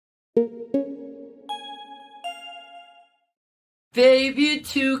Babe, you're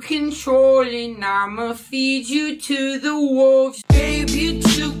too controlling, I'ma feed you to the wolves. Babe, you're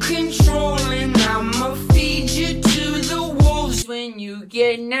too controlling, I'ma feed you to the wolves. When you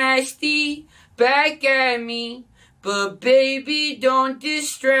get nasty, back at me, but baby, don't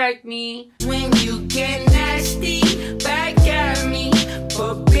distract me. When you get nasty, back at me,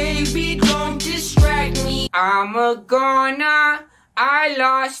 but baby, don't distract me. I'm a goner, I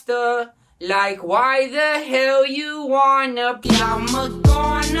lost her. Like, why the hell you wanna be? I'm a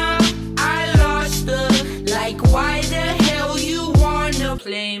goner, I lost her. Like, why the hell you wanna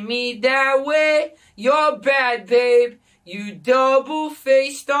play me that way? You're bad, babe, you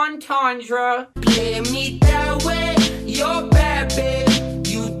double-faced entendre. Play me that way, you're bad, babe,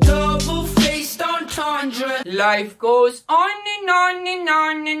 you double-faced entendre. Life goes on and on and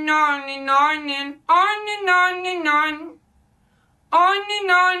on and on and on and on and on and on. On and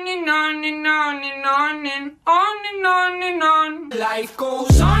on and on and on and on and on and on and on. Life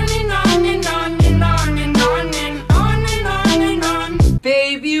goes on and on and on and on and on and on and on and on.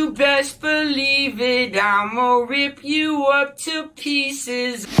 Babe, you best believe it, I'ma rip you up to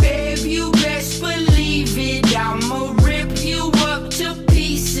pieces. Babe, you best believe it, I'ma rip you up to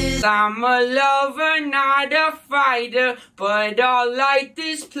pieces. I'm a lover, not a fighter, but I'll light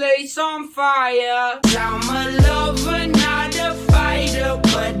this place on fire. I'm a lover, not a fighter,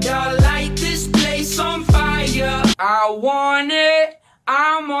 but I'll light this place on fire. I want it,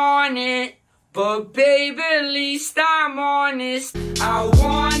 I'm on it, but baby, at least I'm honest. I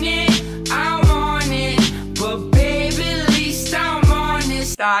want it, I'm on it, but baby, at least I'm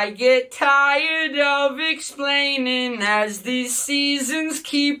honest. I get tired of explaining as these seasons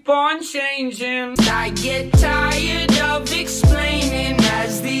keep on changing. I get tired of explaining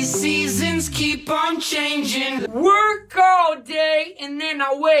as these seasons keep on changing. Work all day and then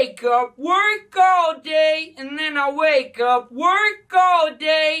I wake up. Work all day and then I wake up. Work all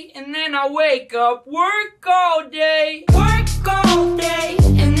day and then I wake up. Work all day. Work all day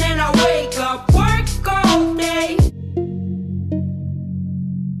and then I wake up.